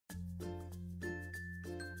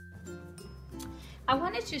I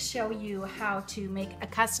wanted to show you how to make a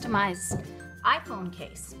customized iPhone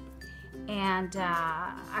case. And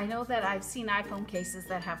I know that I've seen iPhone cases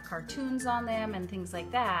that have cartoons on them and things like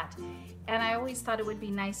that. And I always thought it would be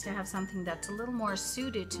nice to have something that's a little more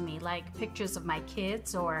suited to me, like pictures of my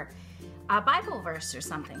kids or a Bible verse or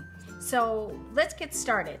something. So let's get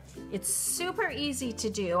started. It's super easy to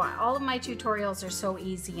do. All of my tutorials are so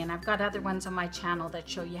easy, and I've got other ones on my channel that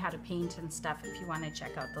show you how to paint and stuff if you want to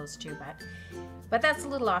check out those too, but that's a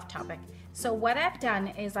little off topic. So what I've done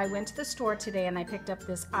is I went to the store today and I picked up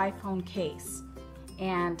this iPhone case,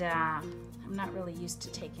 and I'm not really used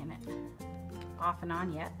to taking it off and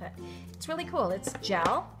on yet, but it's really cool. It's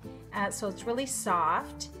gel, so it's really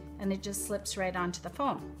soft, and it just slips right onto the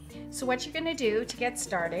phone. So what you're gonna do to get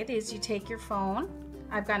started is you take your phone.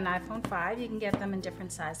 I've got an iPhone 5, you can get them in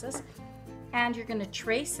different sizes, and you're gonna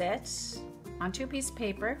trace it onto a piece of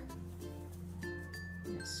paper.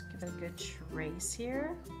 Just give it a good trace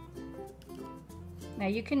here. Now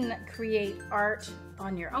you can create art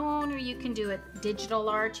on your own, or you can do it digital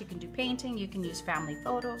art, you can do painting, you can use family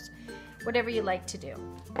photos, whatever you like to do.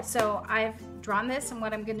 So I've drawn this, and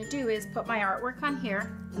what I'm gonna do is put my artwork on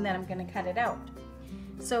here, and then I'm gonna cut it out.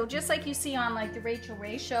 So just like you see on like the Rachel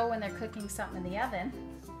Ray show when they're cooking something in the oven,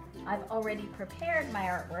 I've already prepared my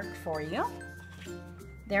artwork for you.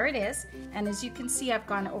 There it is, and as you can see, I've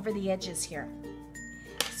gone over the edges here.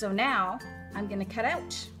 So now I'm gonna cut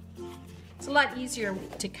out. It's a lot easier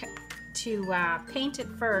to paint it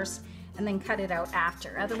first and then cut it out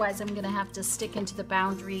after. Otherwise, I'm gonna have to stick into the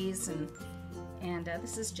boundaries, and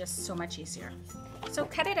this is just so much easier. So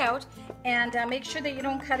cut it out, and make sure that you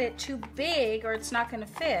don't cut it too big or it's not gonna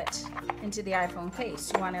fit into the iPhone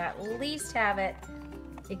case. You wanna at least have it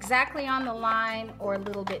exactly on the line or a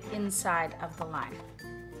little bit inside of the line.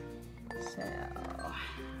 So,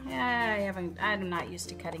 yeah, I'm not used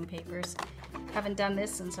to cutting papers. Haven't done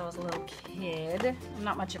this since I was a little kid. I'm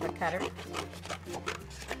not much of a cutter.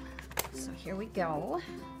 So here we go.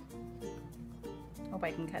 Hope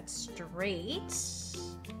I can cut straight.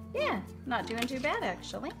 Yeah, not doing too bad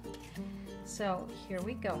actually. So here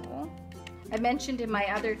we go. I mentioned in my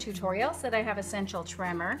other tutorials that I have essential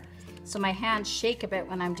tremor, so my hands shake a bit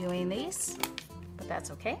when I'm doing these, but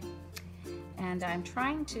that's okay. And I'm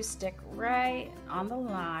trying to stick right on the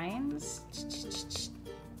lines.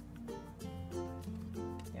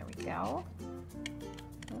 There we go.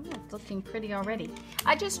 Oh, it's looking pretty already.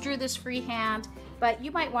 I just drew this freehand, but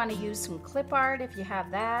you might want to use some clip art if you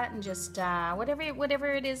have that, and just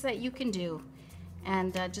whatever it is that you can do,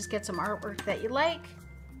 and just get some artwork that you like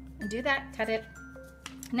and do that. Cut it.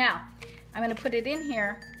 Now I'm going to put it in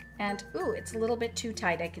here, and ooh, it's a little bit too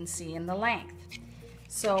tight, I can see in the length.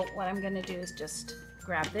 So what I'm going to do is just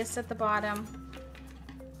grab this at the bottom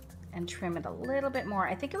and trim it a little bit more.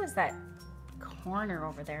 I think it was that corner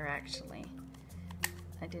over there actually.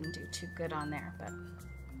 I didn't do too good on there, but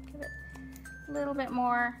give it a little bit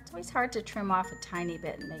more. It's always hard to trim off a tiny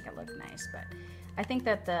bit and make it look nice, but I think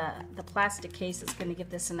that the plastic case is going to give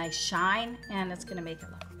this a nice shine, and it's going to make it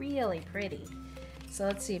look really pretty. So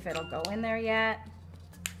let's see if it'll go in there yet.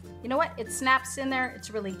 You know what? It snaps in there. It's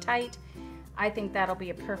really tight. I think that'll be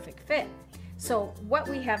a perfect fit. So what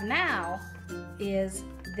we have now is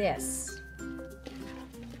this.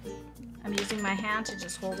 I'm using my hand to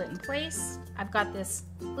just hold it in place. I've got this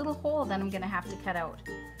little hole that I'm gonna have to cut out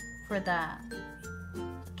for the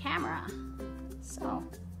camera. So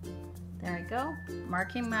there I go,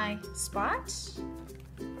 marking my spot.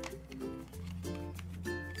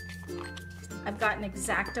 I've got an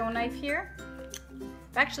X-Acto knife here.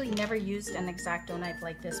 I've actually never used an X-Acto knife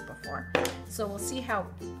like this before, so we'll see how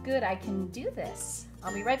good I can do this.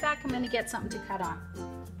 I'll be right back. I'm going to get something to cut on.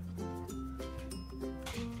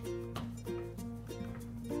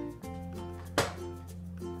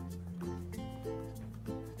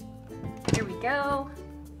 Here we go.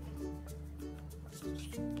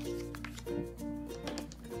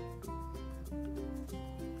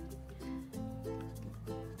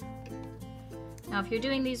 Now if you're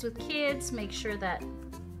doing these with kids, make sure that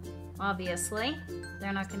obviously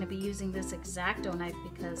they're not going to be using this X-Acto knife,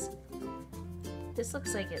 because this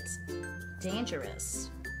looks like it's dangerous.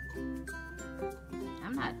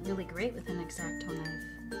 I'm not really great with an X-Acto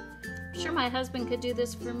knife. I'm sure my husband could do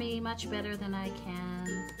this for me much better than I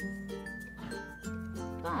can.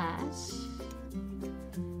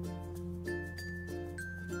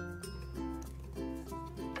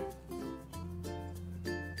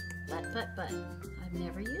 But I've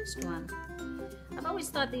never used one. I've always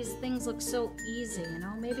thought these things look so easy, you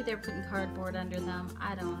know. Maybe they're putting cardboard under them.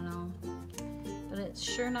 I don't know. But it's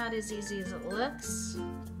sure not as easy as it looks.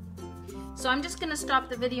 So I'm just gonna stop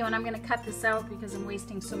the video and I'm gonna cut this out because I'm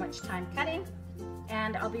wasting so much time cutting,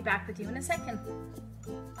 and I'll be back with you in a second.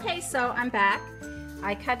 Okay, so I'm back.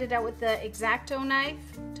 I cut it out with the X-Acto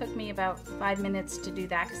knife. Took me about 5 minutes to do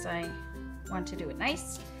that because I want to do it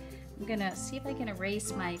nice. I'm gonna see if I can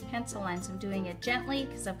erase my pencil lines. I'm doing it gently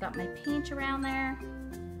because I've got my paint around there.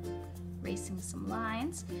 Erasing some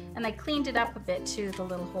lines. And I cleaned it up a bit too, the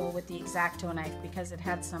little hole with the X-Acto knife, because it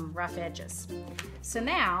had some rough edges. So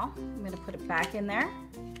now I'm gonna put it back in there.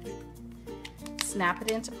 Snap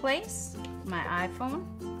it into place. My iPhone.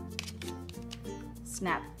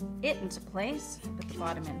 Snap it into place. Put the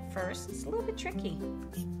bottom in first. It's a little bit tricky.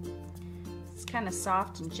 It's kind of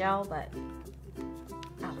soft and gel, but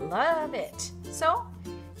I love it. So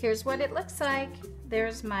here's what it looks like.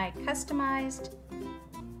 There's my customized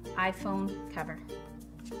iPhone cover.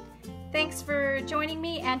 Thanks for joining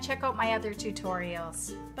me, and check out my other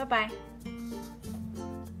tutorials. Bye-bye.